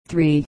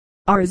3.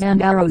 R's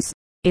and arrows.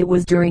 It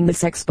was during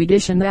this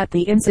expedition that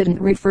the incident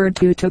referred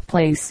to took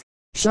place.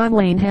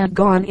 Chauvelin had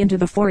gone into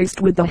the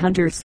forest with the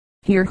hunters.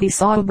 Here he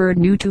saw a bird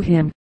new to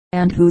him,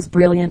 and whose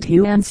brilliant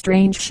hue and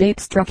strange shape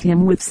struck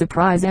him with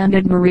surprise and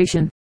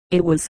admiration.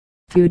 It was,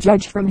 to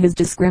judge from his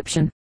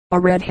description, a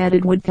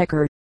red-headed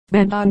woodpecker.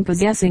 Bent on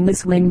possessing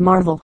this winged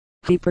marvel,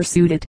 he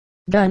pursued it,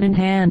 gun in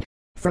hand,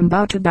 from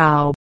bough to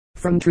bough,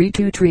 from tree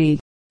to tree.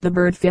 The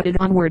bird flitted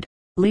onward,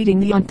 leading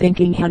the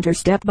unthinking hunter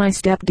step by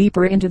step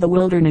deeper into the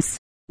wilderness.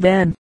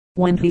 Then,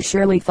 when he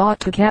surely thought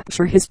to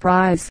capture his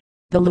prize,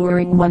 the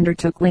luring wonder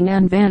took wing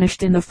and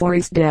vanished in the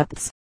forest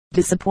depths.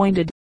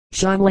 Disappointed,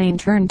 Chauvelin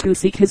turned to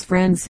seek his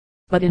friends,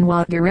 but in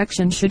what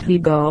direction should he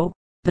go?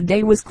 The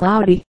day was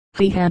cloudy.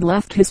 He had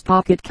left his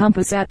pocket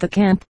compass at the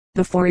camp.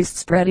 The forest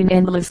spread in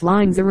endless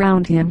lines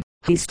around him.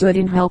 He stood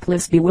in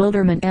helpless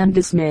bewilderment and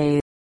dismay.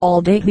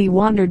 All day he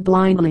wandered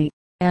blindly,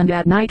 and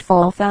at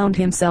nightfall found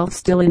himself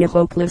still in a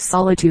hopeless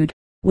solitude.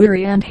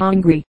 Weary and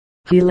hungry,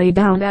 he lay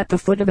down at the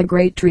foot of a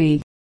great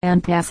tree,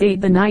 and passed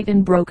the night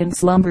in broken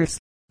slumbers.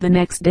 The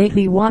next day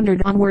he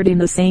wandered onward in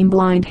the same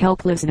blind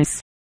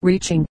helplessness,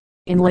 reaching,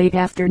 in late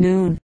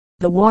afternoon,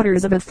 the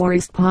waters of a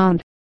forest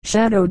pond,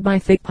 shadowed by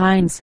thick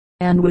pines,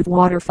 and with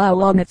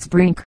waterfowl on its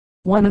brink.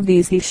 One of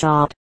these he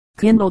shot,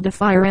 kindled a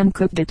fire and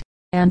cooked it,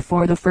 and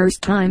for the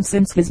first time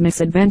since his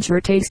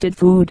misadventure tasted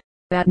food.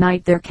 That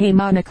night there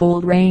came on a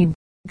cold rain,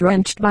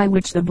 drenched by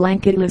which the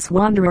blanketless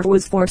wanderer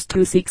was forced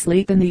to seek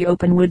sleep in the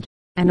open wood.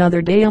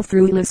 Another day of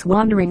fruitless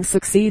wandering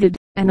succeeded,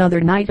 another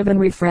night of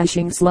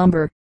unrefreshing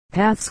slumber.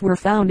 Paths were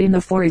found in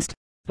the forest,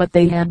 but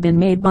they had been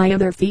made by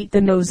other feet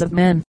than those of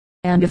men,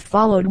 and if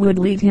followed would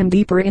lead him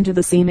deeper into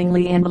the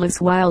seemingly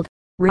endless wild.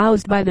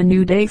 Roused by the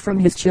new day from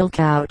his chill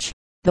couch,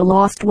 the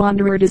lost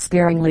wanderer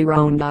despairingly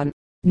roamed on,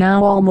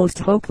 now almost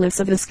hopeless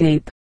of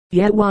escape.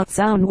 Yet what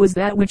sound was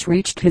that which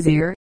reached his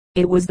ear?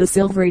 It was the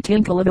silvery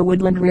tinkle of a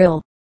woodland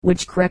rill,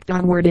 which crept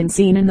onward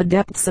unseen in the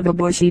depths of a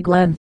bushy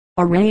glen.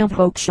 A ray of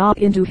hope shot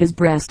into his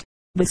breast.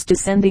 This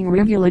descending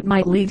rivulet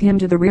might lead him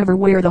to the river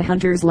where the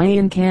hunters lay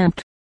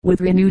encamped. With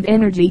renewed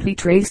energy he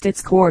traced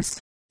its course,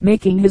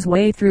 making his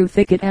way through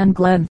thicket and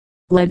glen,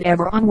 led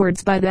ever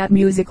onwards by that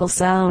musical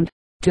sound,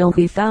 till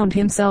he found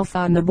himself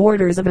on the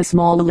borders of a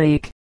small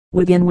lake,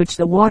 within which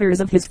the waters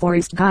of his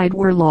forest guide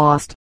were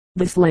lost.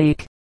 This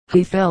lake,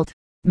 he felt,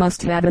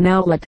 must have an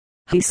outlet.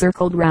 He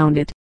circled round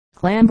it,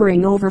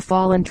 clambering over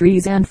fallen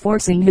trees and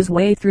forcing his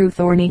way through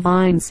thorny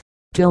vines,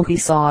 till he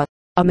saw,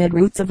 amid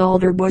roots of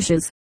alder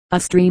bushes, a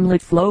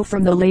streamlet flow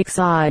from the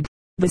lakeside.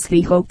 This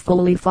he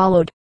hopefully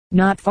followed.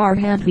 Not far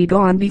had he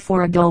gone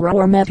before a dull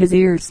roar met his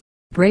ears,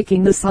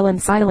 breaking the sullen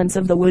silence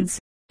of the woods.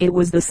 It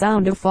was the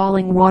sound of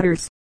falling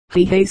waters.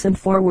 He hastened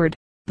forward.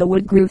 The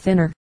wood grew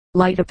thinner.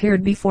 Light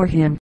appeared before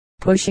him.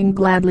 Pushing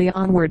gladly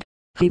onward,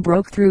 he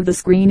broke through the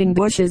screening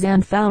bushes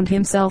and found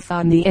himself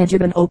on the edge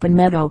of an open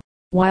meadow.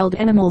 Wild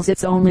animals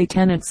its only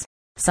tenants,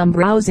 some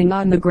browsing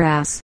on the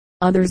grass,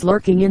 others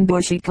lurking in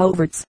bushy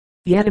coverts.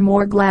 Yet a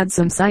more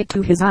gladsome sight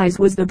to his eyes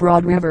was the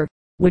broad river,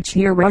 which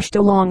here rushed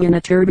along in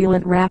a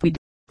turbulent rapid,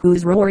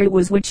 whose roar it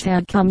was which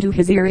had come to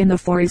his ear in the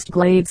forest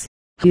glades.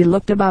 He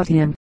looked about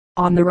him.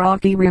 On the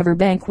rocky river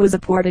bank was a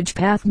portage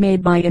path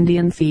made by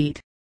Indian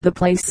feet. The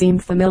place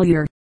seemed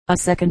familiar. A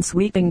second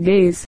sweeping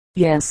gaze.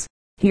 Yes,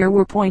 here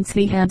were points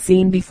he had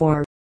seen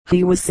before.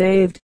 He was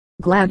saved.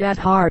 Glad at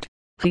heart,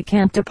 he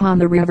camped upon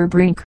the river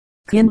brink,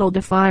 kindled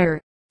a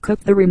fire,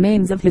 cooked the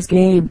remains of his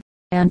game,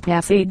 and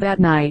passed that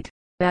night,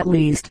 at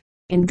least,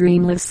 in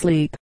dreamless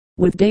sleep.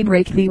 With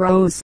daybreak he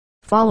rose,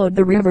 followed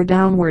the river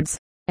downwards,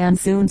 and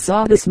soon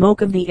saw the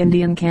smoke of the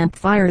Indian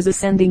campfires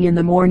ascending in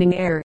the morning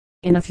air.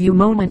 In a few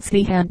moments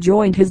he had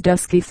joined his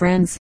dusky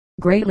friends,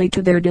 greatly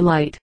to their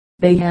delight.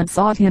 They had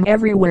sought him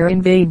everywhere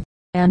in vain,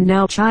 and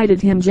now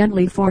chided him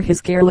gently for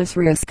his careless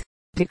risk,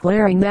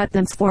 declaring that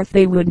thenceforth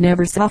they would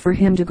never suffer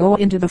him to go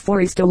into the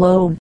forest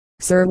alone.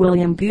 Sir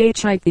William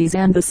Pyetes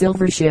and the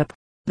Silver Ship.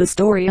 The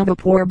story of a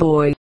poor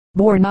boy,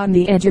 born on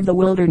the edge of the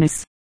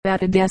wilderness,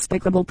 at a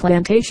despicable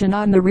plantation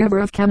on the river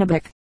of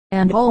Kennebec,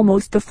 and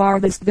almost the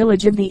farthest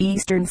village of the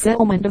eastern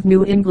settlement of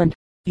New England,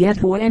 yet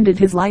who ended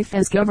his life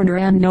as governor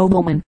and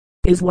nobleman,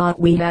 is what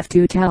we have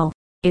to tell.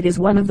 It is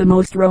one of the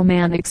most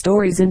romantic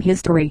stories in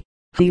history.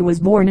 He was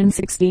born in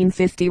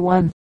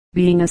 1651,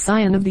 being a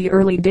scion of the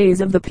early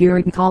days of the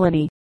Puritan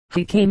colony.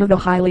 He came of a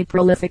highly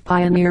prolific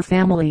pioneer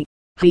family.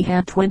 He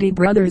had 20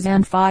 brothers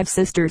and 5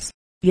 sisters,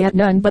 yet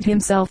none but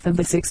himself of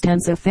this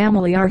extensive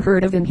family are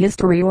heard of in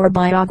history or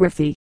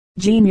biography.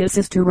 Genius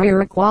is too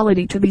rare a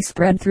quality to be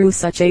spread through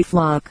such a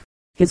flock.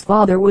 His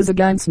father was a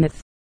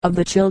gunsmith. Of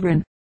the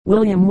children,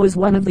 William was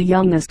one of the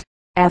youngest.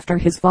 After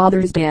his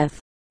father's death,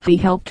 he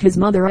helped his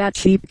mother at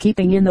sheep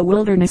keeping in the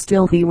wilderness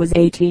till he was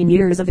 18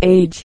 years of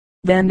age.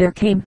 Then there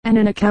came an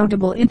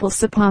unaccountable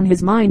impulse upon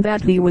his mind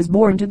that he was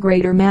born to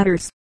greater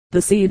matters.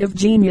 The seed of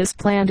genius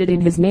planted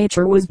in his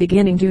nature was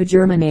beginning to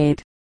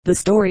germinate. The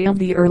story of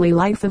the early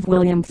life of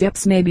William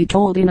Phips may be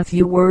told in a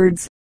few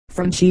words.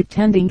 From sheep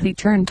tending he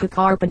turned to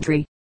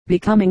carpentry,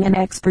 becoming an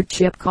expert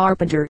ship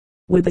carpenter.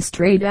 With a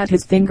trade at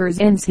his fingers'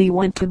 ends he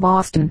went to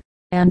Boston,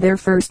 and there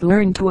first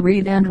learned to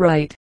read and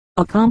write,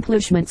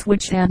 accomplishments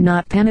which had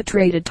not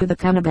penetrated to the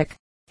Kennebec.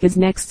 His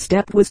next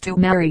step was to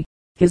marry,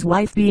 his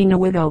wife being a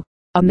widow,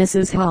 a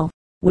Mrs. Hull,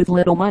 with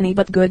little money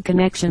but good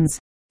connections.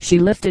 She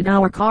lifted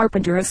our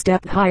carpenter a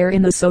step higher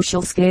in the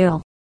social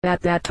scale.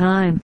 At that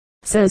time,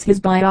 says his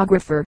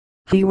biographer,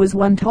 he was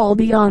one tall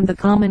beyond the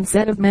common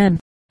set of men,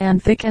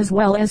 and thick as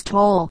well as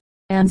tall,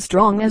 and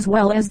strong as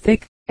well as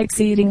thick,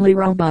 exceedingly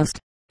robust,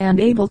 and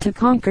able to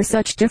conquer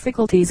such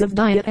difficulties of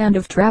diet and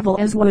of travel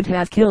as would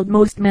have killed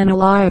most men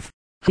alive.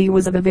 He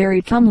was of a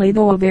very comely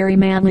though a very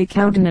manly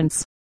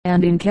countenance,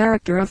 and in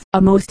character of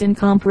a most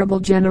incomparable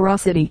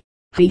generosity.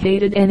 He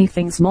hated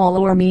anything small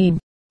or mean,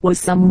 was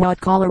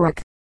somewhat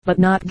choleric, but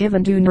not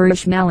given to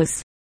nourish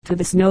malice. To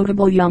this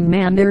notable young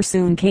man there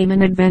soon came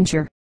an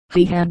adventure.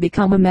 He had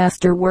become a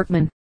master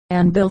workman,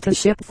 and built a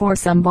ship for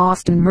some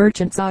Boston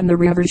merchants on the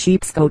river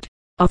Sheepscote,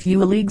 a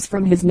few leagues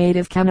from his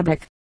native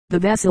Kennebec. The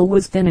vessel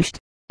was finished,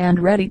 and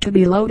ready to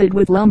be loaded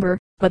with lumber,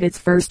 but its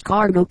first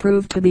cargo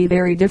proved to be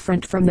very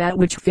different from that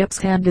which Phips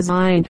had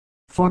designed.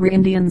 4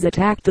 Indians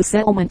attacked the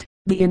settlement.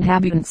 The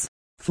inhabitants,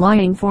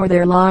 flying for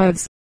their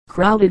lives,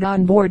 crowded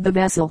on board the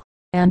vessel,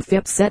 and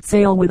Phips set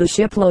sail with a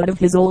shipload of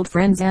his old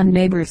friends and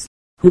neighbors,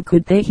 who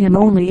could pay him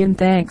only in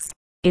thanks.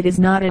 It is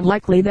not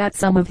unlikely that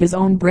some of his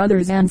own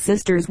brothers and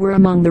sisters were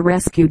among the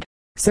rescued.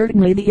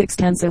 Certainly the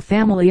extensive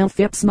family of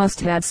Phips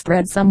must have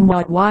spread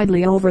somewhat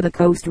widely over the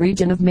coast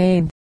region of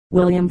Maine.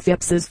 William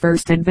Phipps's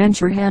first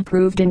adventure had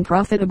proved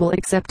unprofitable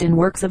except in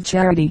works of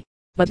charity,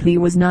 but he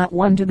was not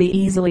one to be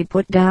easily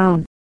put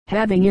down,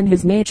 having in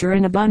his nature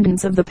an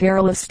abundance of the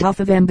perilous stuff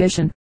of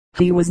ambition.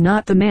 He was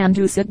not the man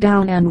to sit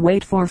down and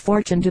wait for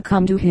fortune to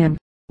come to him.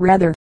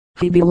 Rather,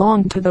 he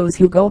belonged to those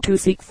who go to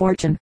seek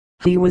fortune.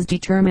 He was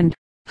determined,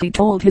 he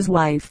told his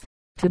wife,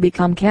 to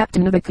become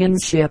captain of a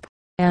king's ship,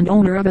 and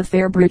owner of a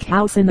fair brick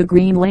house in the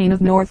Green Lane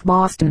of North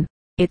Boston.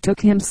 It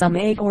took him some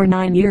 8 or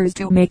 9 years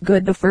to make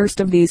good the first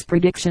of these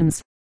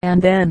predictions,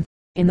 and then,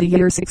 in the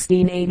year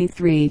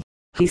 1683,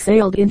 he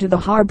sailed into the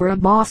harbor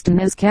of Boston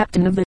as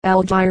captain of the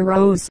Algiers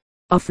Rose,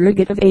 a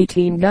frigate of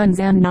 18 guns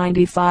and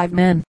 95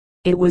 men.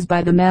 It was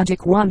by the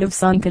magic wand of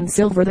sunken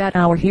silver that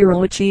our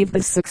hero achieved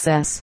this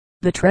success.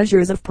 The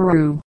treasures of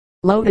Peru,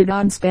 loaded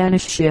on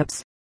Spanish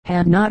ships,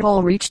 had not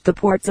all reached the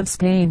ports of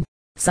Spain.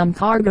 Some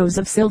cargoes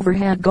of silver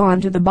had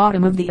gone to the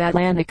bottom of the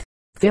Atlantic.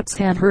 Phips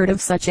had heard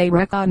of such a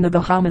wreck on the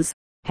Bahamas,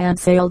 had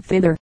sailed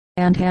thither,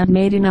 and had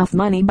made enough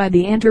money by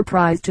the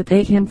enterprise to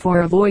pay him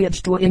for a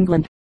voyage to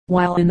England.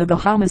 While in the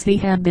Bahamas he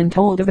had been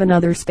told of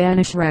another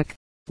Spanish wreck,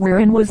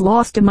 wherein was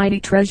lost a mighty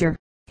treasure,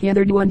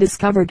 hitherto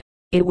undiscovered.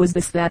 It was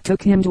this that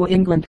took him to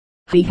England.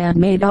 He had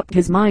made up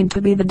his mind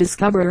to be the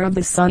discoverer of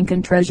the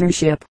sunken treasure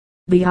ship.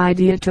 The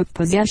idea took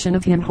possession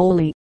of him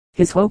wholly.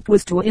 His hope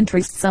was to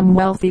interest some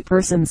wealthy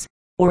persons,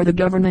 or the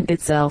government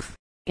itself,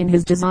 in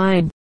his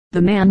design.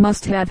 The man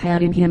must have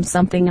had in him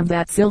something of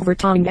that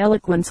silver-tongued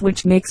eloquence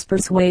which makes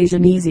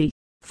persuasion easy,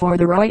 for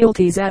the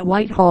royalties at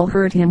Whitehall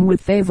heard him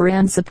with favor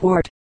and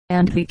support,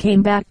 and he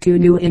came back to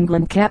New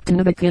England captain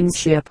of a king's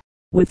ship,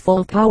 with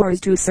full powers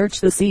to search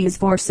the seas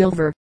for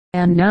silver.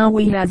 And now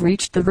we have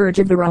reached the verge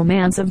of the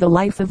romance of the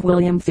life of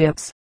William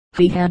Phips.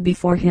 He had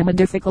before him a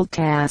difficult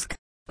task,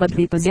 but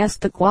he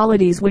possessed the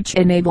qualities which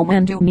enable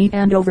men to meet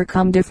and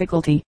overcome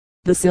difficulty.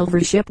 The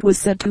silver ship was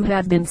said to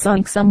have been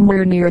sunk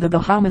somewhere near the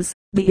Bahamas.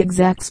 The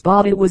exact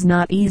spot it was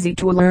not easy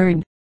to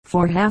learn,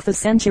 for half a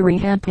century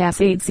had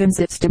passed since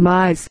its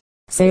demise.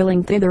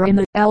 Sailing thither in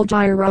the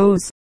Algiers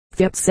Rose,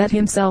 Phips set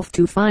himself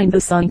to find the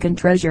sunken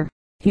treasure.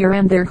 Here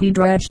and there he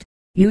dredged,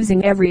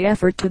 using every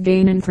effort to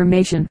gain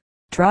information,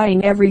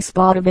 trying every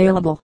spot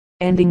available,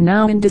 ending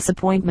now in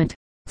disappointment,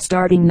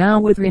 starting now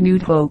with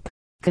renewed hope,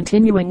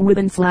 continuing with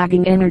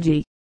unflagging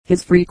energy.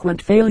 His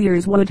frequent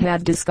failures would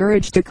have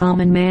discouraged a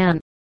common man,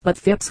 but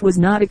Phips was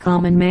not a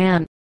common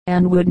man,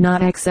 and would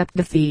not accept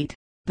defeat.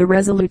 The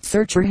resolute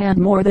searcher had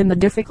more than the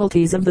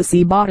difficulties of the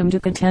sea bottom to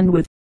contend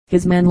with.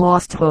 His men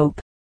lost hope,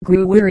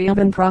 grew weary of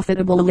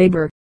unprofitable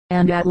labor,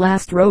 and at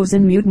last rose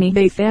in mutiny.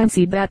 They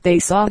fancied that they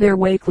saw their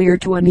way clear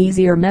to an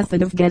easier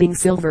method of getting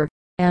silver,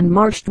 and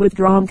marched with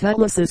drawn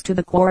cutlasses to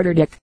the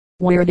quarterdeck,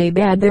 where they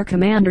bade their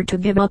commander to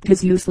give up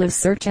his useless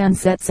search and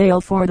set sail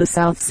for the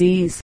South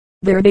Seas.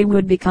 There they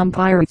would become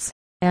pirates,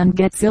 and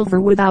get silver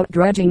without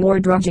dredging or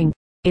drudging.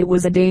 It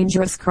was a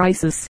dangerous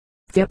crisis.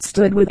 Phips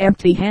stood with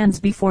empty hands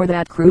before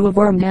that crew of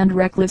armed and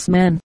reckless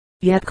men,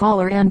 yet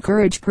color and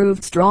courage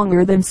proved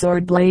stronger than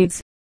sword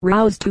blades.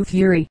 Roused to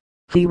fury,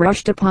 he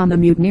rushed upon the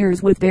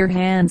mutineers with bare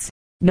hands,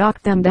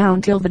 knocked them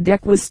down till the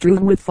deck was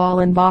strewn with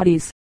fallen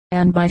bodies,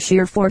 and by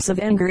sheer force of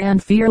anger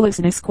and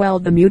fearlessness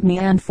quelled the mutiny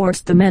and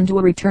forced the men to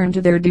return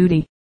to their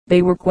duty.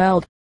 They were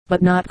quelled,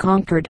 but not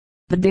conquered.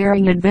 The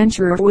daring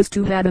adventurer was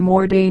to have a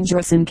more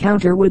dangerous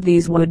encounter with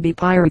these would-be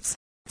pirates.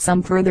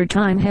 Some further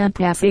time had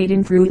passed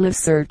in fruitless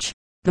search.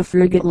 The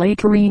frigate lay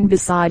careened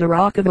beside a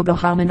rock of a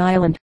Bahamian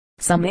island,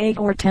 some 8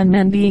 or 10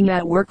 men being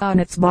at work on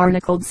its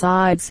barnacled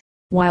sides,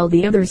 while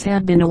the others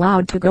had been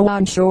allowed to go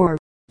on shore.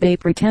 They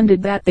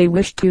pretended that they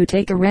wished to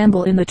take a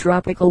ramble in the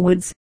tropical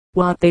woods,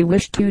 What they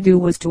wished to do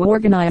was to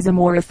organize a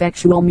more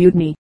effectual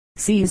mutiny,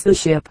 seize the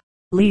ship,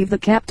 leave the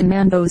captain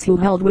and those who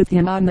held with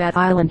him on that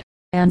island,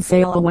 and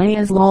sail away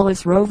as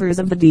lawless rovers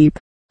of the deep,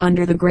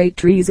 under the great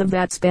trees of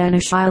that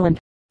Spanish island,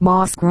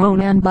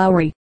 moss-grown and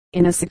bowery,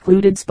 in a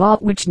secluded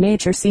spot which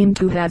nature seemed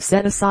to have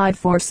set aside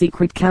for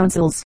secret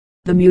councils.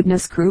 The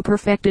mutinous crew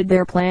perfected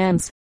their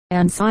plans,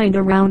 and signed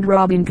a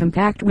round-robin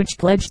compact which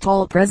pledged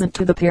all present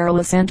to the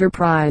perilous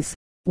enterprise.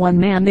 One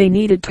man they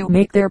needed to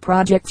make their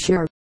project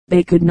sure.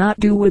 They could not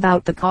do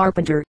without the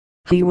carpenter.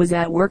 He was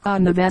at work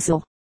on the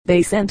vessel.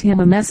 They sent him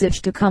a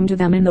message to come to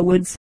them in the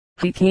woods.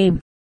 He came,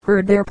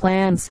 heard their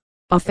plans,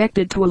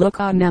 affected to look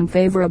on them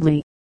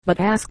favorably, but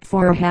asked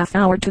for a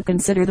half-hour to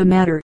consider the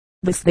matter.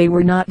 This they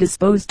were not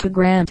disposed to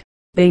grant.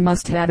 They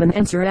must have an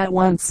answer at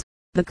once.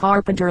 The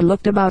carpenter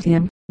looked about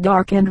him.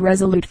 Dark and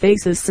resolute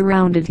faces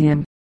surrounded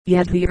him.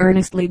 Yet he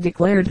earnestly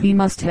declared he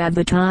must have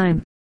the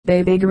time.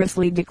 They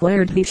vigorously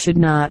declared he should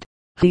not.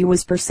 He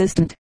was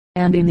persistent,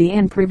 and in the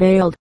end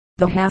prevailed.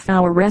 The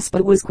half-hour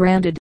respite was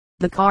granted.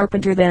 The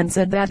carpenter then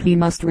said that he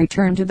must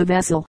return to the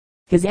vessel.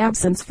 His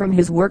absence from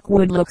his work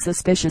would look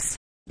suspicious.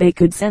 They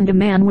could send a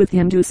man with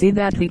him to see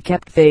that he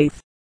kept faith.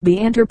 The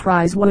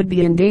enterprise would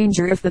be in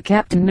danger if the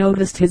captain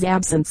noticed his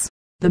absence.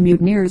 The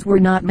mutineers were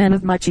not men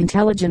of much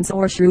intelligence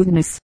or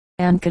shrewdness,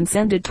 and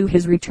consented to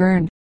his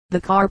return.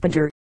 The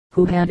carpenter,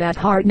 who had at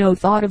heart no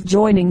thought of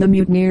joining the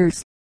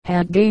mutineers,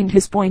 had gained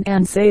his point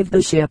and saved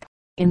the ship.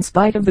 In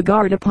spite of the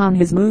guard upon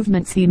his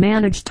movements, he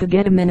managed to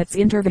get a minute's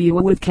interview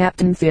with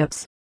Captain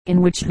Phipps,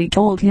 in which he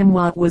told him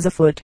what was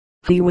afoot.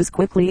 He was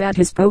quickly at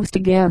his post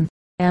again,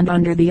 and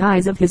under the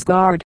eyes of his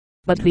guard,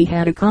 but he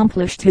had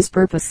accomplished his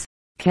purpose.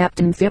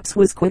 Captain Phipps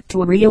was quick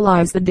to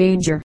realize the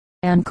danger,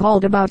 and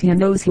called about him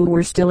those who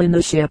were still in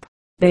the ship.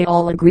 They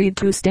all agreed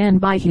to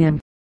stand by him.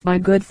 By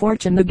good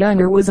fortune the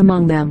gunner was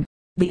among them.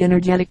 The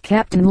energetic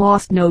captain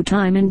lost no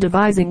time in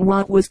devising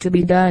what was to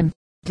be done.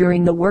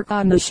 During the work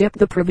on the ship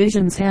the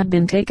provisions had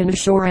been taken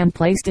ashore and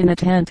placed in a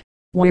tent,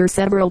 where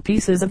several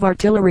pieces of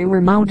artillery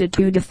were mounted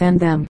to defend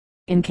them,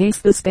 in case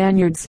the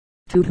Spaniards,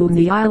 to whom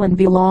the island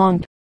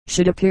belonged,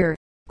 should appear.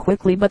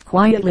 Quickly but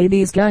quietly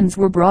these guns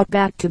were brought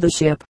back to the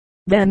ship.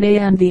 Then they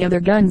and the other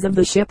guns of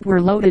the ship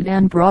were loaded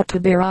and brought to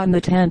bear on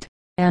the tent,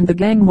 and the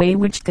gangway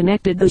which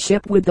connected the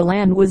ship with the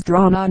land was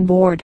drawn on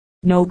board.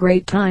 No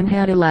great time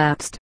had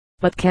elapsed,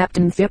 but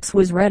Captain Phipps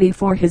was ready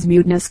for his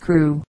mutinous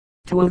crew.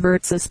 To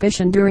avert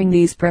suspicion during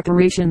these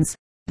preparations,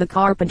 the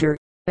carpenter,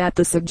 at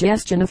the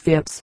suggestion of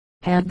Phipps,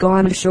 had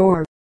gone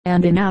ashore,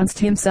 and announced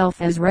himself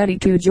as ready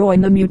to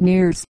join the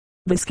mutineers.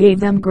 This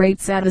gave them great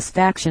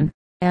satisfaction,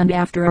 and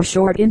after a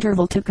short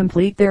interval to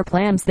complete their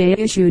plans they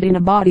issued in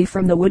a body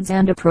from the woods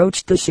and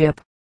approached the ship.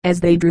 As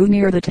they drew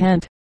near the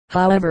tent,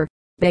 however,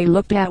 they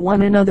looked at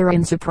one another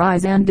in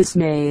surprise and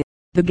dismay.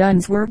 The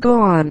guns were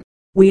gone.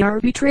 "We are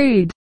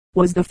betrayed,"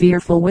 was the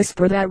fearful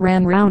whisper that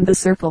ran round the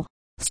circle.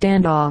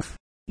 "Stand off,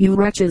 you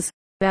wretches,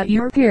 at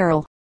your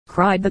peril,"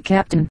 cried the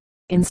captain,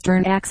 in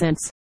stern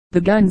accents.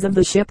 The guns of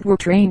the ship were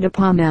trained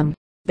upon them.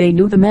 They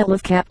knew the mettle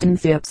of Captain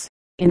Phipps.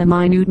 In a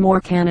minute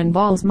more cannon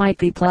balls might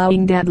be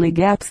plowing deadly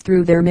gaps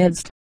through their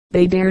midst.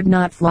 They dared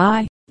not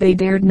fly, they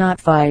dared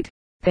not fight.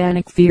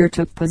 Panic fear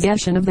took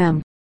possession of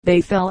them. They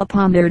fell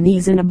upon their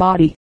knees in a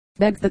body,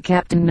 begged the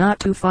captain not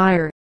to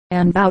fire,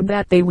 and vowed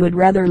that they would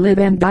rather live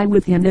and die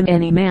with him than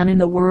any man in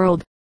the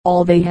world.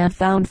 All they had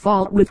found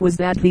fault with was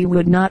that he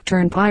would not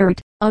turn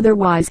pirate,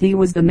 otherwise he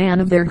was the man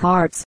of their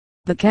hearts.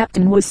 The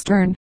captain was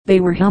stern,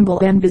 they were humble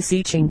and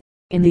beseeching.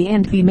 In the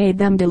end he made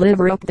them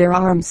deliver up their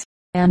arms,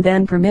 and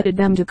then permitted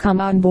them to come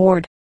on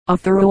board, a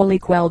thoroughly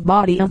quelled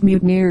body of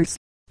mutineers.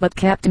 But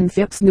Captain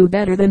Phipps knew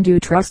better than to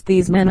trust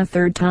these men a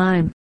third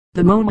time.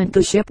 The moment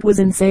the ship was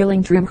in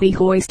sailing trim he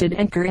hoisted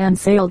anchor and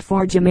sailed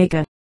for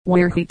Jamaica,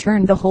 where he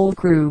turned the whole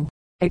crew,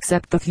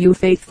 except the few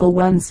faithful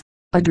ones,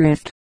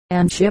 adrift,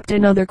 and shipped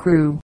another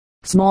crew,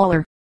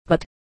 smaller,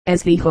 but,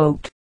 as he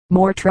hoped,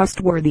 more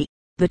trustworthy.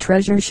 The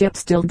treasure ship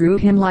still drew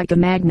him like a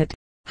magnet.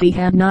 He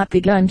had not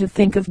begun to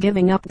think of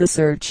giving up the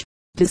search.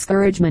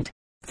 Discouragement,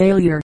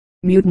 failure,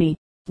 mutiny,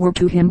 were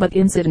to him but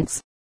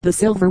incidents. The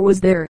silver was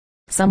there,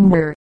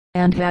 somewhere,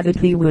 and have it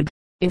he would,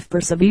 if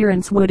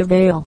perseverance would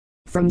avail.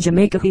 From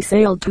Jamaica he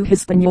sailed to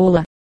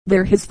Hispaniola.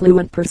 There his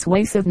fluent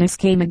persuasiveness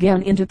came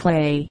again into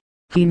play.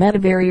 He met a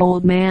very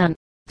old man,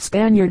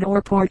 Spaniard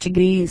or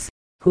Portuguese,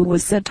 who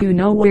was said to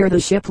know where the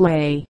ship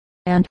lay,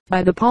 and,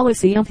 by the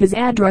policy of his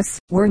address,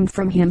 wormed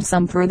from him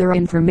some further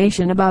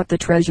information about the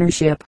treasure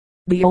ship.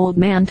 The old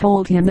man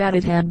told him that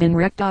it had been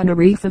wrecked on a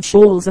reef of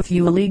shoals a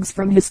few leagues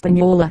from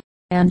Hispaniola,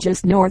 and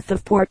just north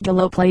of Port de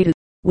la Plata,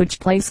 which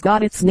place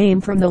got its name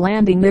from the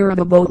landing there of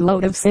a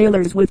boatload of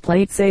sailors with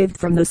plate saved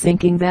from the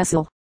sinking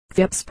vessel.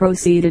 Phipps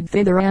proceeded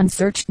thither and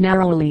searched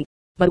narrowly,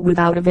 but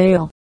without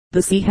avail.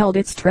 The sea held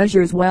its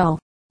treasures well.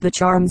 The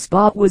charmed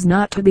spot was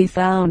not to be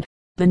found.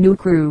 The new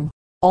crew,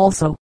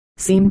 also,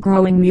 seemed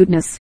growing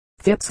mutinous.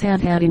 Phipps had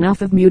had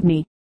enough of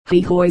mutiny.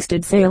 He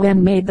hoisted sail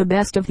and made the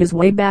best of his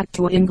way back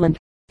to England.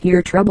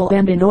 Here trouble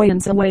and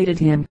annoyance awaited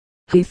him.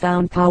 He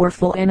found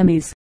powerful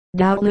enemies.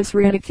 Doubtless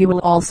ridicule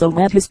also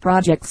met his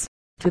projects.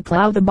 to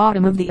plow the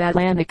bottom of the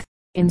Atlantic,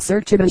 in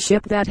search of a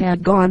ship that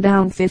had gone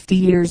down 50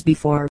 years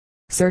before,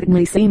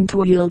 certainly seemed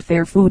to yield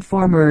fair food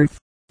for mirth.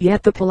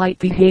 Yet the polite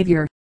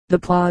behavior, the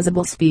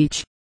plausible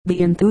speech,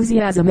 the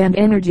enthusiasm and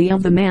energy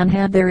of the man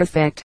had their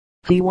effect.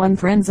 He won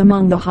friends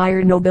among the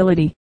higher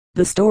nobility.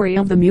 The story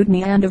of the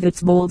mutiny and of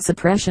its bold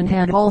suppression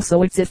had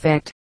also its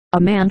effect. A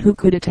man who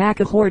could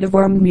attack a horde of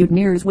armed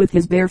mutineers with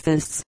his bare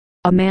fists.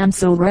 A man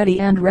so ready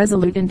and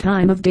resolute in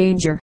time of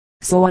danger,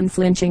 so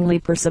unflinchingly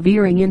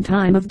persevering in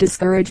time of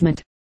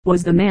discouragement,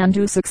 was the man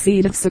to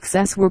succeed if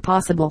success were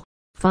possible.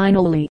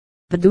 Finally,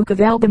 the Duke of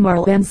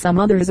Albemarle and some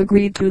others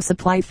agreed to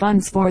supply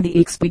funds for the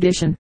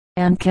expedition,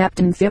 and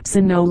Captain Phipps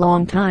in no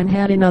long time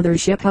had another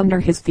ship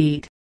under his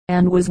feet,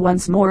 and was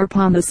once more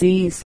upon the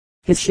seas.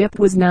 His ship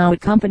was now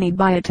accompanied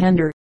by a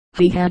tender.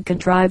 He had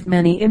contrived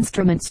many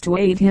instruments to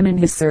aid him in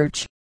his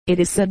search. It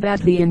is said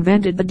that he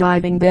invented the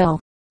diving bell.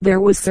 There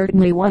was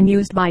certainly one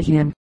used by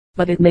him,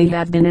 but it may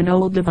have been an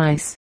old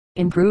device,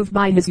 improved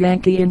by his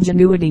Yankee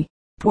ingenuity.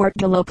 Port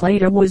de la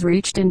Plata was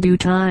reached in due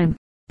time,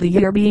 the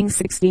year being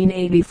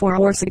 1684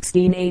 or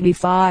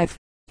 1685.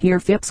 Here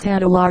Phipps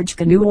had a large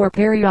canoe or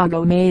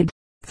periago made,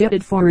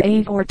 fitted for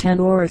 8 or 10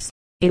 oars.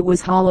 It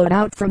was hollowed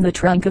out from the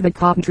trunk of a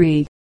cotton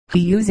tree, he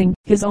using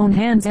his own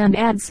hands and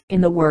adze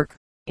in the work,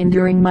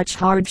 enduring much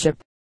hardship,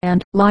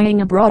 and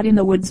lying abroad in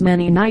the woods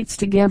many nights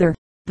together.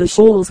 The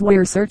shoals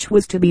where search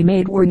was to be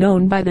made were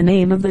known by the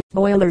name of the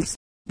Boilers.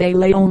 They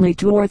lay only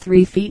 2 or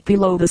 3 feet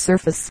below the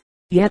surface,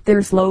 yet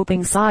their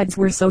sloping sides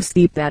were so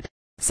steep that,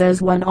 says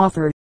one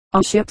author,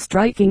 a ship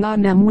striking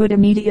on them would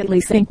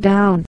immediately sink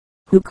down.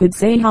 Who could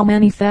say how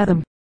many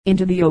fathom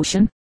into the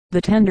ocean?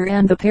 The tender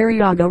and the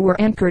periago were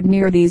anchored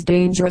near these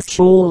dangerous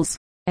shoals,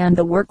 and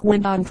the work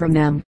went on from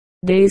them.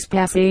 Days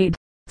passed,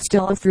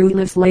 still a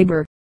fruitless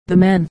labor. The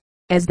men,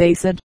 as they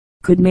said,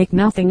 could make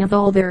nothing of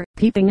all their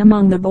peeping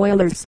among the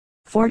boilers.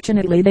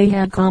 Fortunately they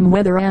had calm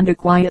weather and a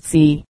quiet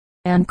sea,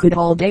 and could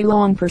all day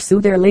long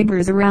pursue their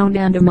labors around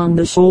and among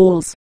the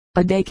shoals.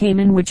 A day came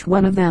in which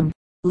one of them,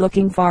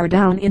 looking far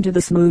down into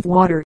the smooth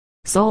water,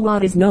 saw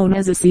what is known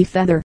as a sea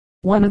feather,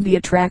 one of the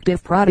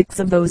attractive products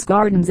of those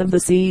gardens of the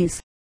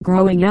seas,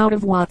 growing out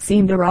of what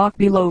seemed a rock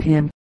below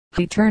him.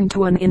 He turned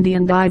to an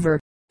Indian diver,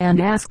 and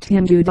asked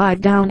him to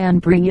dive down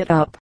and bring it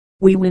up.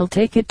 "We will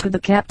take it to the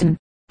captain,"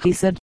 he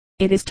said.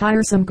 "It is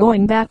tiresome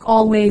going back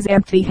always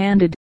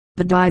empty-handed."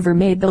 The diver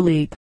made the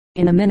leap.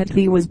 In a minute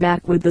he was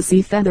back with the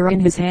sea feather in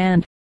his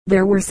hand.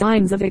 There were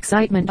signs of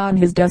excitement on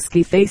his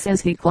dusky face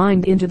as he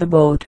climbed into the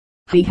boat.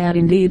 He had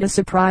indeed a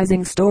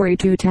surprising story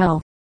to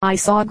tell. "I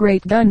saw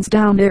great guns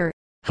down there,"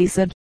 he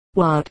said.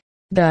 "What,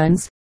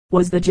 guns?"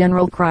 was the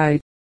general cry.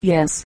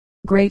 "Yes,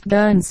 great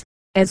guns,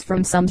 as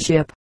from some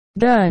ship."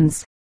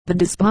 Guns! The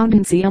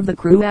despondency of the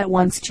crew at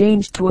once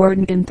changed to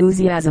ardent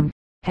enthusiasm.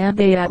 Had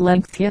they at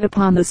length hit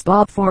upon the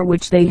spot for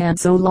which they had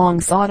so long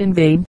sought in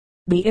vain?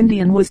 The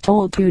Indian was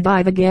told to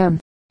dive again,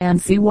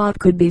 and see what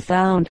could be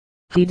found.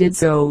 He did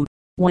so.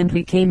 When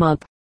he came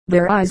up,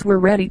 their eyes were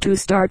ready to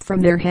start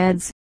from their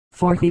heads,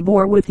 for he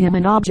bore with him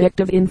an object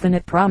of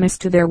infinite promise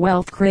to their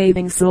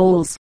wealth-craving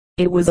souls.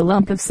 It was a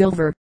lump of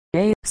silver,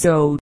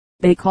 so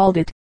they called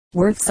it,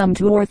 worth some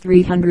 200 or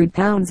 300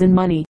 pounds in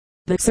money.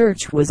 The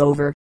search was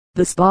over.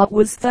 The spot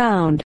was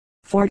found.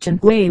 Fortune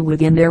lay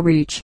within their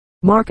reach.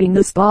 Marking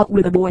the spot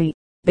with a buoy,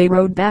 they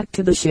rowed back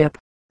to the ship,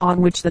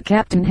 on which the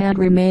captain had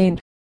remained.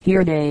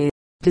 Here they,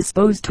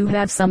 disposed to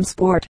have some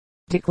sport,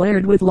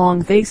 declared with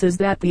long faces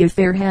that the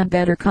affair had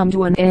better come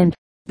to an end.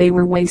 They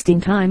were wasting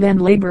time and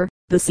labor.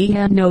 The sea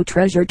had no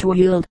treasure to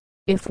yield.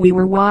 "If we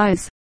were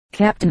wise,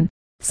 Captain,"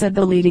 said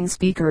the leading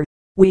speaker,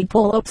 "we'd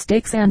pull up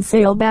stakes and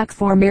sail back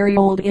for merry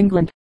old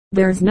England.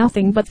 There's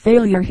nothing but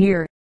failure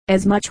here.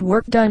 As much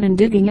work done in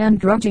digging and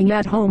drudging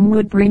at home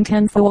would bring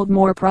tenfold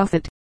more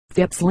profit."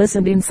 Phipps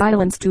listened in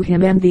silence to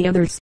him and the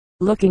others,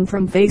 looking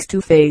from face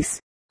to face.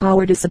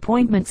 "Our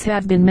disappointments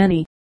have been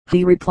many,"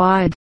 he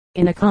replied,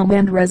 in a calm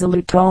and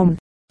resolute tone.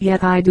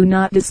 "Yet I do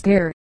not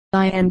despair.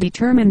 I am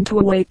determined to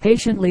wait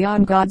patiently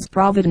on God's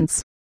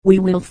providence. We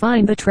will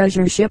find the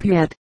treasure ship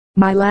yet.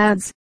 My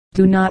lads,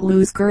 do not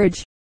lose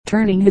courage."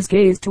 Turning his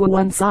gaze to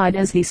one side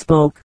as he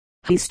spoke,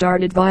 he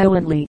started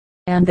violently,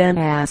 and then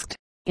asked,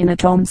 in a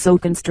tone so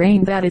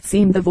constrained that it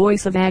seemed the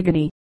voice of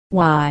agony,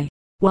 "Why,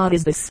 what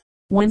is this?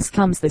 Whence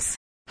comes this?"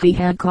 He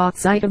had caught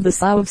sight of the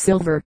slough of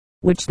silver,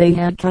 which they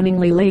had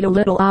cunningly laid a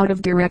little out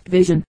of direct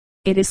vision.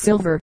 "It is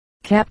silver,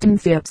 Captain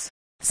Phipps,"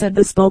 said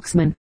the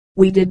spokesman.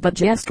 "We did but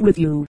jest with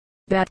you.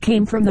 That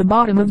came from the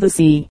bottom of the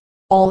sea.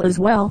 All is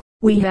well.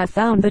 We have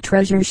found the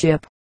treasure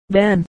ship."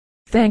 "Then,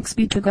 thanks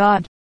be to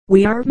God,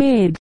 we are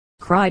made,"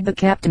 cried the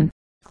captain,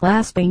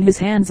 clasping his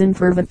hands in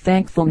fervent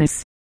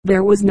thankfulness.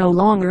 There was no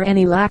longer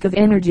any lack of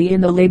energy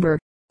in the labor.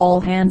 All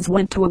hands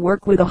went to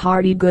work with a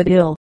hearty good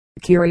will.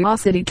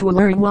 Curiosity to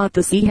learn what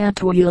the sea had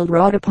to yield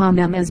wrought upon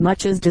them as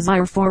much as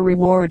desire for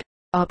reward.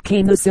 Up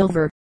came the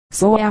silver,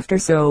 so after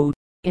so.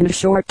 In a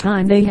short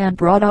time they had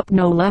brought up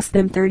no less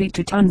than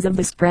 32 tons of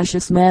this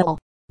precious metal,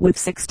 with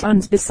 6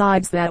 tons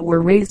besides that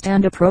were raised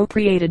and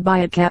appropriated by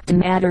a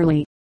Captain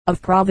Adderley,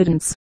 of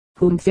Providence,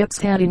 whom Phipps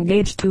had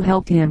engaged to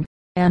help him.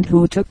 and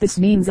who took this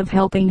means of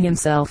helping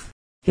himself.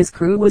 His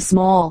crew was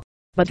small,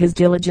 but his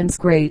diligence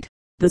great.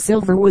 The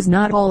silver was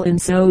not all in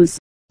sows,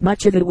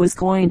 much of it was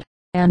coined,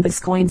 and this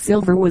coined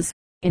silver was,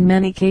 in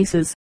many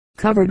cases,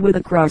 covered with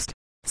a crust,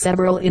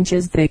 several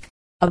inches thick,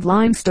 of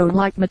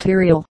limestone-like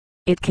material.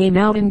 It came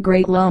out in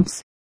great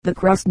lumps, the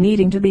crust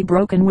needing to be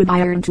broken with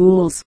iron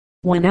tools.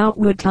 When out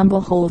would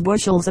tumble whole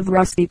bushels of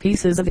rusty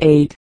pieces of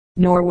 8.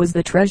 Nor was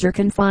the treasure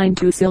confined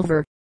to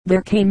silver.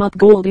 There came up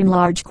gold in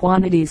large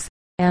quantities,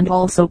 and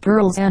also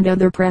pearls and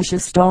other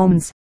precious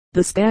stones.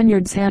 The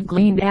Spaniards had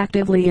gleaned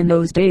actively in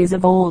those days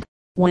of old,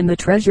 when the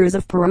treasures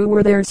of Peru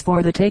were theirs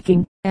for the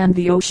taking, and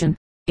the ocean,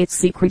 its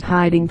secret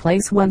hiding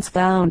place once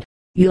found,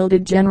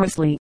 yielded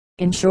generously.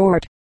 In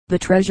short, the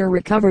treasure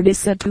recovered is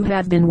said to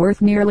have been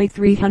worth nearly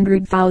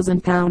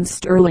 300,000 pounds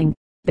sterling.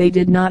 They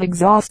did not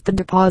exhaust the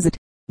deposit.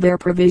 Their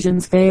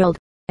provisions failed,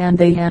 and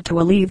they had to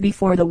leave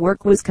before the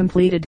work was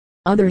completed.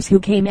 Others who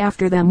came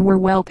after them were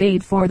well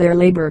paid for their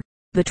labor.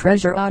 The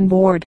treasure on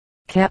board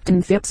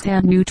Captain Phipps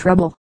had new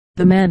trouble.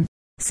 The men,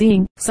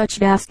 seeing such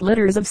vast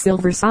litters of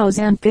silver sows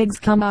and pigs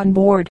come on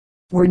board,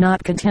 were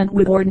not content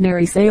with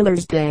ordinary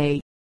sailors'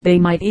 pay. They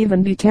might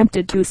even be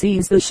tempted to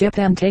seize the ship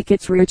and take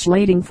its rich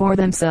lading for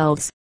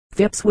themselves.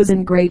 Phipps was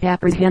in great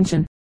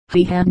apprehension.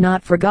 He had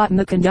not forgotten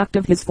the conduct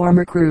of his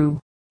former crew.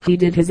 He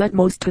did his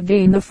utmost to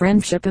gain the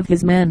friendship of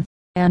his men,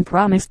 and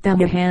promised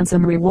them a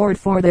handsome reward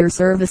for their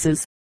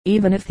services,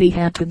 even if he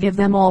had to give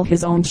them all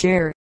his own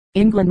share.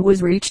 England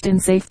was reached in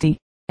safety,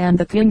 and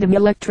the kingdom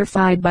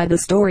electrified by the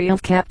story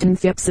of Captain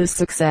Phipps's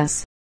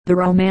success. The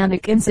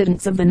romantic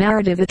incidents of the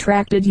narrative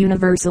attracted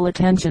universal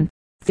attention.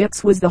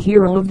 Phipps was the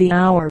hero of the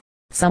hour.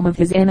 Some of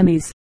his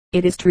enemies,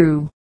 it is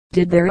true,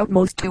 did their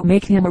utmost to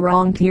make him a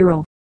wronged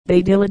hero.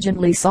 They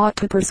diligently sought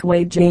to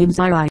persuade James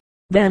I,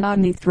 then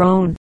on the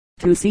throne,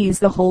 to seize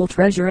the whole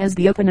treasure as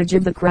the appanage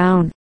of the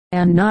crown,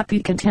 and not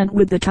be content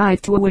with the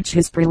tithe to which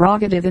his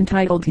prerogative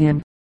entitled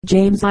him.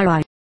 James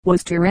I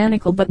was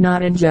tyrannical but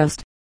not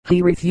unjust.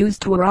 He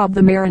refused to rob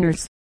the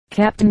mariners.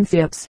 Captain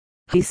Phipps,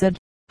 he said,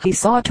 he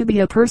saw to be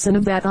a person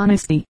of that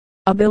honesty,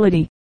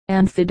 ability,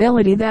 and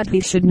fidelity that he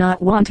should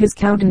not want his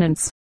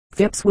countenance.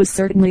 Phipps was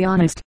certainly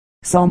honest,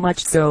 so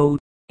much so,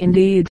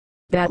 indeed,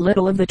 that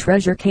little of the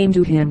treasure came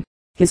to him.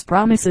 His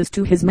promises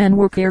to his men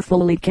were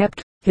carefully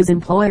kept. His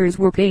employers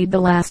were paid the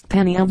last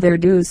penny of their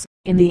dues.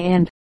 In the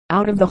end,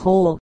 out of the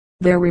whole,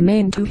 there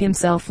remained to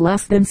himself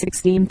less than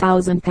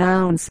 16,000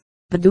 pounds.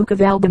 The Duke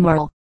of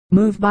Albemarle,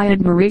 moved by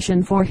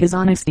admiration for his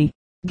honesty,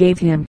 gave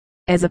him,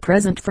 as a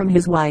present from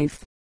his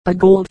wife, a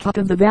gold cup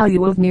of the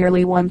value of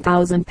nearly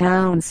 1,000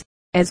 pounds.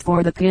 As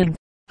for the king,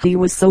 he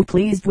was so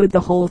pleased with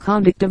the whole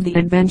conduct of the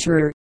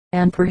adventurer,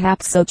 and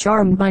perhaps so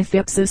charmed by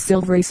Phipps's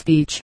silvery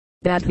speech,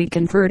 that he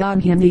conferred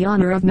on him the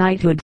honor of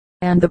knighthood,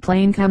 and the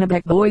plain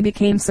Kennebec boy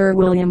became Sir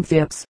William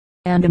Phipps,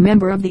 and a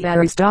member of the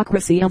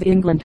aristocracy of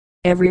England.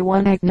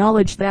 Everyone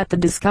acknowledged that the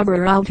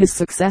discoverer owed his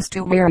success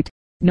to merit,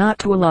 not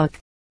to luck.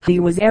 He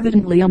was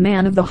evidently a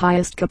man of the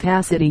highest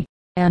capacity,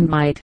 and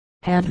might,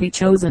 had he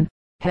chosen,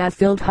 have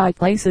filled high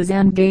places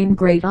and gained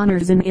great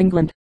honors in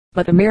England.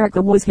 But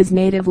America was his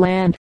native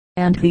land,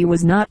 and he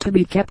was not to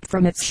be kept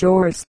from its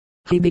shores.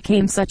 He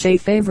became such a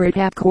favorite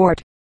at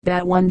court,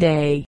 that one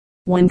day,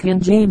 when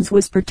King James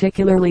was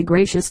particularly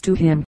gracious to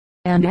him,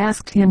 and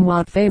asked him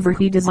what favor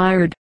he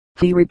desired,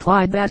 he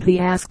replied that he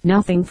asked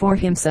nothing for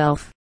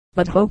himself,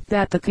 but hoped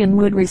that the king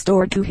would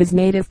restore to his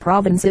native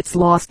province its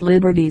lost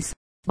liberties,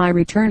 by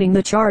returning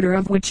the charter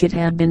of which it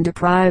had been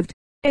deprived.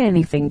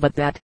 Anything but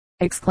that,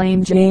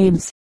 exclaimed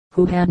James,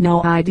 who had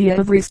no idea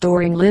of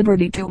restoring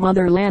liberty to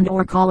motherland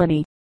or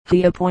colony.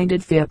 He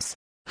appointed Phipps,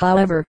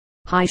 however,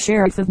 High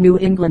Sheriff of New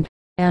England,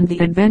 and the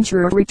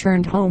adventurer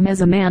returned home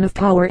as a man of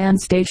power and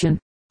station.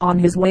 On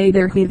his way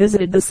there he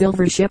visited the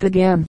silver ship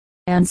again,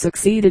 and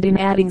succeeded in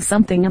adding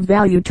something of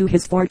value to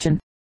his fortune.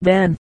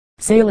 Then,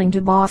 sailing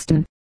to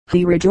Boston,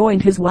 he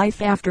rejoined his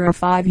wife after a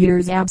 5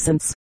 years'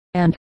 absence,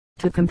 and,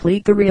 to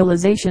complete the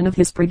realization of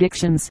his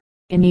predictions,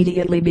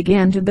 immediately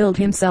began to build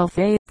himself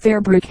a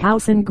fair brick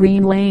house in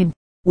Green Lane.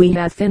 We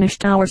have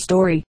finished our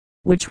story,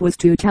 which was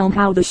to tell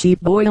how the sheep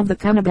boy of the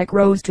Kennebec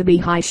rose to be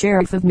High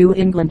Sheriff of New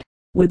England,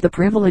 with the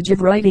privilege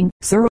of writing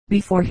Sir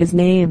before his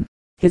name.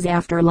 His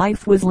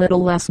afterlife was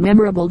little less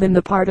memorable than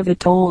the part of it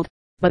told,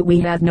 but we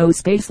had no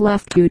space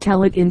left to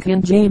tell it in.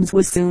 King James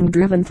was soon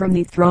driven from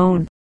the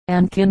throne,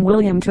 and King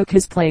William took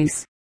his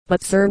place,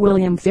 but Sir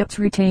William Phipps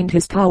retained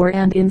his power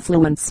and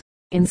influence.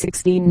 In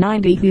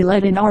 1690 he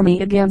led an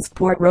army against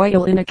Port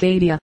Royal in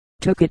Acadia,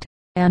 took it,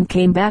 and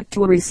came back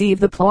to receive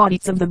the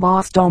plaudits of the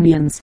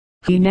Bostonians.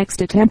 He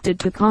next attempted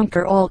to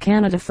conquer all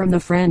Canada from the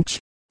French,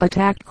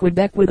 attacked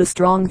Quebec with a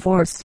strong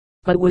force,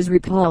 but was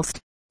repulsed,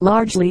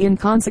 largely in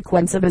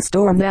consequence of a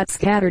storm that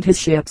scattered his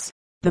ships.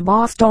 The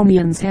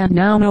Bostonians had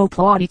now no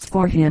plaudits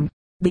for him.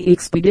 The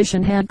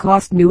expedition had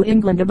cost New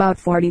England about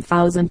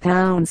 40,000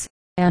 pounds,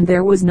 and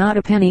there was not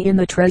a penny in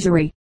the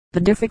treasury. The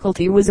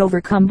difficulty was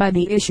overcome by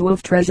the issue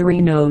of treasury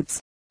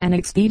notes, an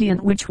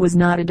expedient which was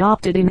not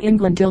adopted in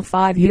England till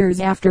 5 years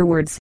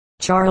afterwards.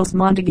 Charles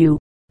Montague,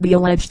 The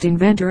alleged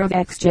inventor of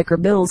exchequer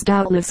bills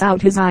doubtless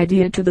out his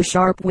idea to the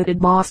sharp-witted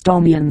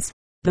Bostonians.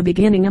 The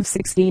beginning of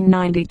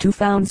 1692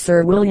 found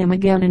Sir William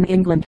again in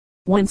England,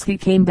 whence he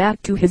came back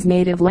to his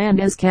native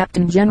land as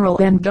Captain General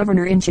and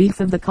Governor-in-Chief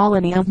of the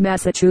colony of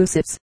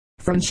Massachusetts.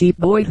 From sheep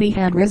boy he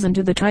had risen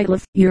to the title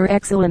of Your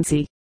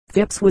Excellency.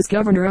 Phips was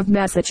governor of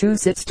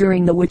Massachusetts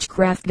during the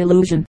witchcraft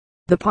delusion.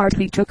 The part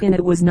he took in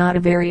it was not a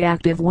very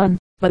active one,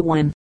 but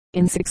when,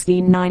 in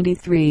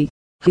 1693,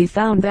 he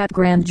found that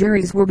grand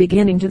juries were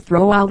beginning to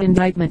throw out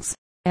indictments,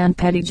 and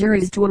petty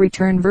juries to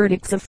return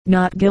verdicts of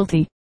not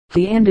guilty,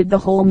 he ended the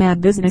whole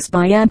mad business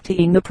by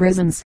emptying the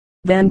prisons,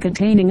 then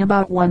containing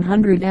about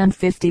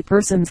 150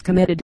 persons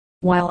committed,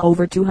 while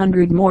over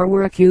 200 more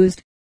were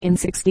accused. In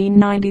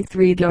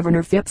 1693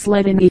 Governor Phips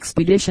led an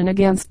expedition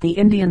against the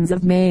Indians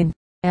of Maine,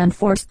 and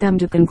forced them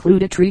to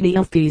conclude a treaty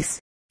of peace.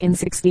 In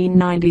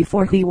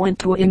 1694 he went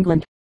to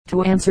England,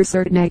 to answer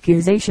certain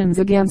accusations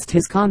against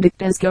his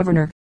conduct as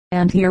governor,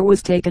 and here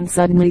was taken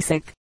suddenly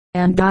sick,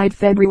 and died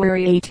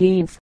February 18,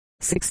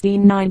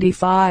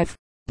 1695.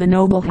 The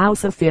noble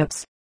house of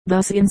Phips,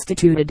 thus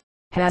instituted,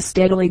 has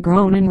steadily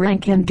grown in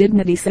rank and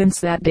dignity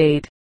since that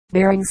date,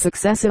 bearing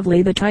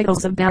successively the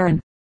titles of Baron,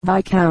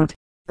 Viscount,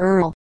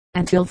 Earl,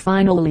 until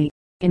finally,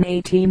 in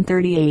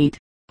 1838,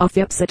 a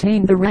Phips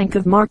attained the rank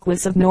of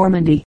Marquis of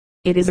Normandy.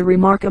 It is a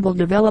remarkable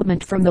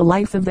development from the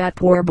life of that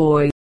poor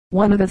boy,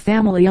 one of a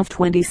family of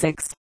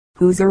 26,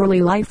 whose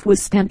early life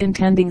was spent in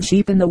tending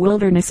sheep in the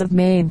wilderness of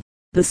Maine.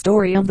 The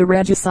story of the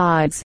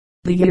regicides.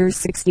 The years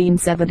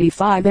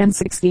 1675 and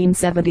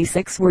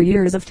 1676 were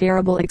years of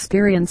terrible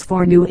experience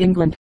for New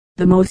England.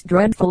 The most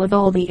dreadful of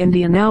all the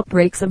Indian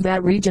outbreaks of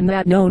that region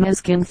that known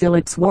as King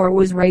Philip's War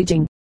was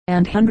raging,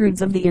 and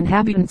hundreds of the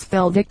inhabitants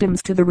fell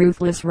victims to the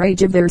ruthless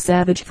rage of their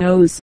savage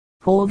foes.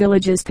 Whole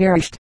villages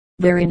perished,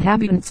 their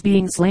inhabitants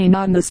being slain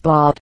on the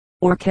spot,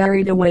 or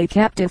carried away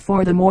captive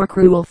for the more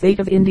cruel fate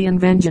of Indian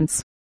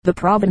vengeance. The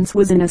province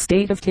was in a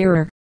state of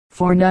terror,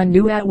 for none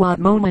knew at what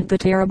moment the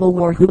terrible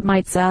war whoop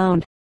might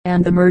sound,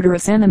 and the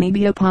murderous enemy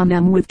be upon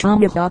them with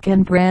tomahawk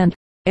and brand.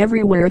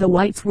 Everywhere the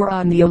whites were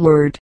on the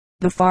alert.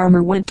 The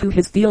farmer went to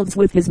his fields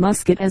with his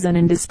musket as an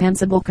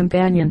indispensable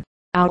companion.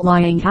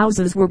 Outlying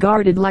houses were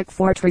guarded like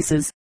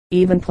fortresses.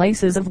 Even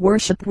places of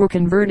worship were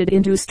converted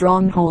into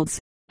strongholds,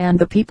 and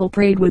the people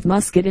prayed with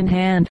musket in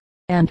hand,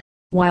 and,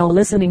 while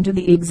listening to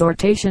the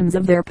exhortations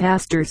of their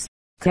pastors,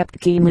 kept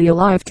keenly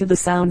alive to the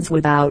sounds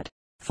without,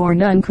 for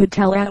none could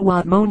tell at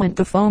what moment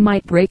the foe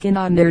might break in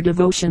on their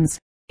devotions.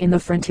 In the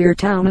frontier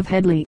town of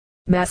Headley,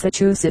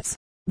 Massachusetts,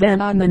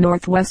 then on the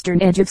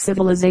northwestern edge of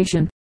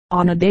civilization,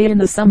 on a day in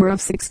the summer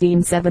of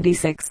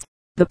 1676,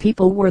 the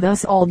people were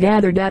thus all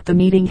gathered at the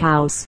meeting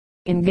house,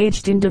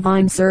 engaged in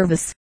divine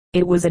service.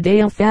 It was a day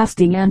of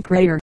fasting and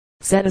prayer,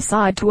 set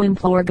aside to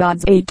implore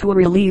God's aid to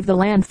relieve the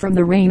land from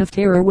the reign of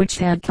terror which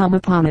had come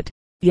upon it.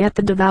 Yet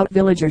the devout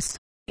villagers,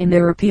 in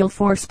their appeal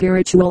for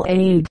spiritual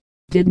aid,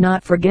 did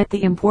not forget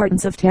the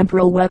importance of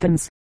temporal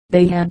weapons.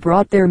 They had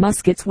brought their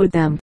muskets with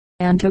them,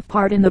 and took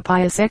part in the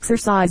pious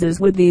exercises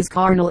with these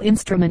carnal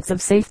instruments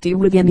of safety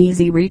within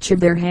easy reach of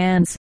their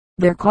hands.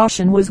 Their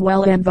caution was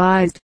well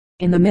advised.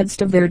 In the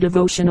midst of their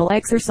devotional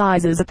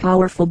exercises a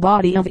powerful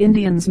body of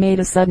Indians made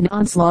a sudden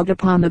onslaught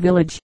upon the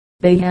village.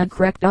 They had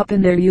crept up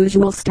in their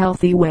usual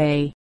stealthy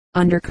way,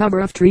 under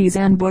cover of trees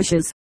and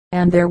bushes,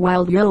 and their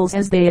wild yells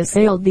as they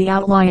assailed the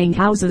outlying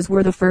houses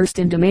were the first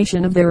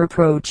intimation of their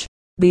approach.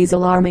 These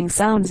alarming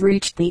sounds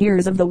reached the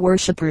ears of the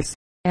worshippers,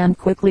 and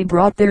quickly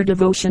brought their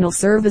devotional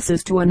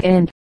services to an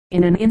end.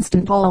 In an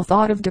instant all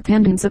thought of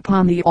dependence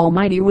upon the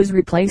Almighty was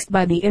replaced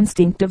by the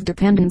instinct of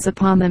dependence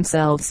upon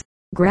themselves.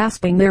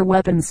 Grasping their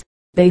weapons,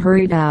 they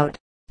hurried out,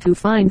 to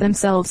find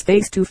themselves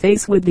face to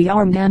face with the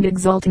armed and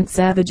exultant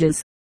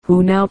savages,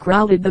 who now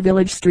crowded the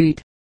village street,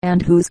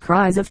 and whose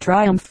cries of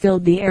triumph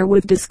filled the air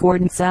with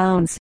discordant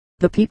sounds.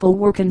 The people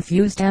were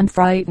confused and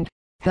frightened,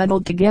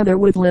 huddled together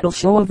with little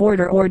show of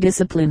order or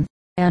discipline,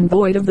 and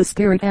void of the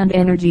spirit and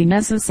energy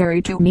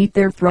necessary to meet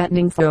their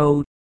threatening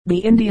foe. The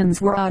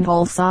Indians were on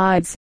all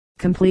sides,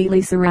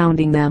 completely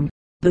surrounding them.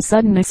 The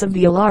suddenness of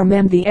the alarm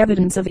and the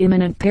evidence of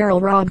imminent peril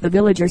robbed the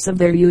villagers of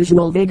their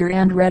usual vigor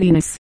and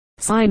readiness.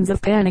 Signs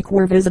of panic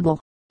were visible,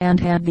 and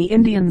had the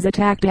Indians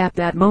attacked at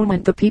that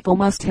moment the people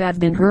must have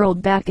been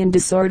hurled back in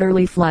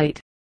disorderly flight,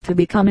 to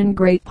become in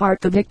great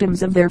part the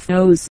victims of their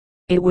foes.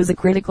 It was a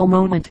critical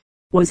moment.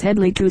 Was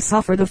Headley to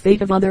suffer the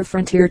fate of other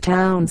frontier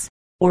towns,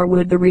 or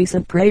would the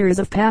recent prayers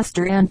of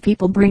pastor and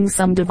people bring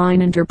some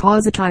divine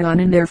interposition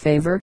in their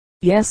favor?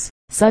 Yes,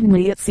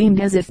 suddenly it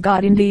seemed as if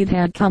God indeed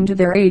had come to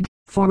their aid,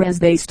 for as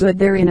they stood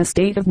there in a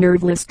state of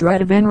nerveless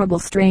dread a venerable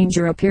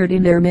stranger appeared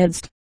in their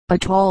midst, a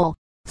tall,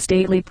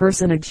 stately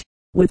personage,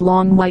 with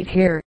long white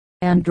hair,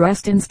 and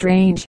dressed in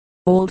strange,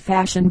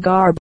 old-fashioned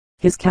garb,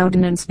 his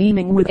countenance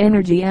beaming with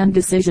energy and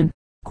decision.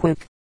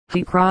 "Quick,"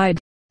 he cried,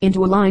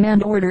 "into a line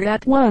and order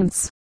at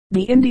once.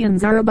 The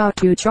Indians are about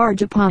to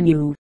charge upon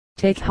you.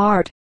 Take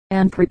heart,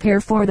 and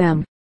prepare for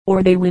them,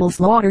 or they will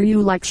slaughter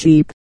you like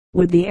sheep."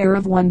 With the air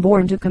of one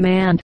born to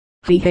command,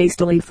 he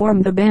hastily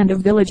formed the band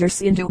of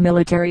villagers into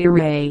military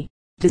array.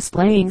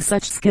 displaying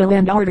such skill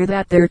and ardor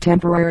that their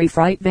temporary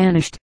fright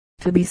vanished,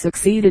 to be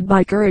succeeded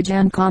by courage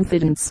and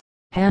confidence.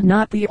 Had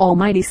not the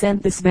Almighty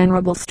sent this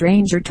venerable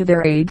stranger to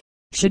their aid,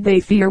 should they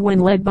fear when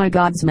led by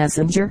God's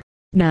messenger?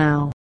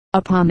 Now,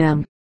 upon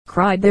them,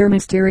 cried their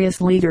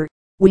mysterious leader,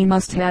 we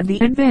must have the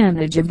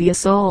advantage of the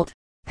assault.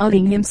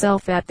 Putting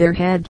himself at their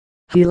head,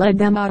 he led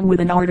them on with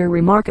an ardor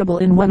remarkable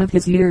in one of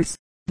his years.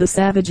 The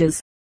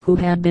savages, who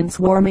had been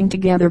swarming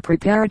together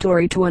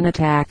preparatory to an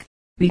attack,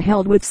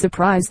 beheld with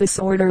surprise this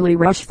orderly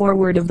rush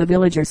forward of the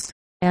villagers,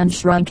 and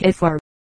shrunk afar.